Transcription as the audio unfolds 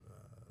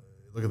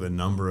look at the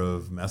number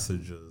of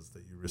messages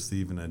that you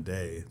receive in a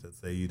day that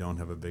say you don't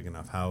have a big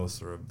enough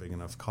house or a big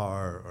enough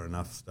car or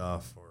enough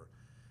stuff, or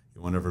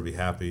you won't ever be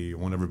happy, you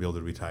won't ever be able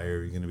to retire,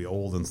 you're going to be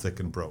old and sick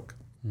and broke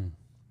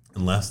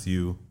unless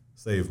you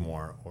save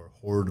more or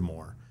hoard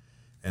more.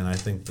 And I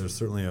think there's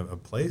certainly a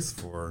place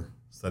for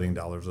setting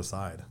dollars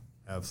aside.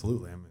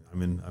 Absolutely.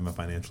 I'm a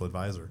financial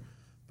advisor,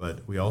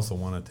 but we also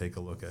want to take a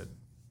look at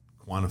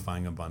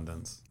quantifying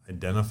abundance,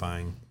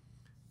 identifying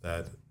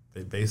that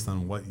based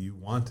on what you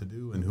want to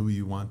do and who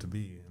you want to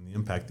be and the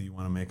impact that you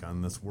want to make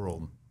on this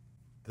world,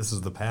 this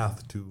is the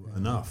path to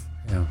enough.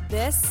 Yeah.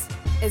 This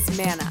is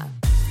MANNA.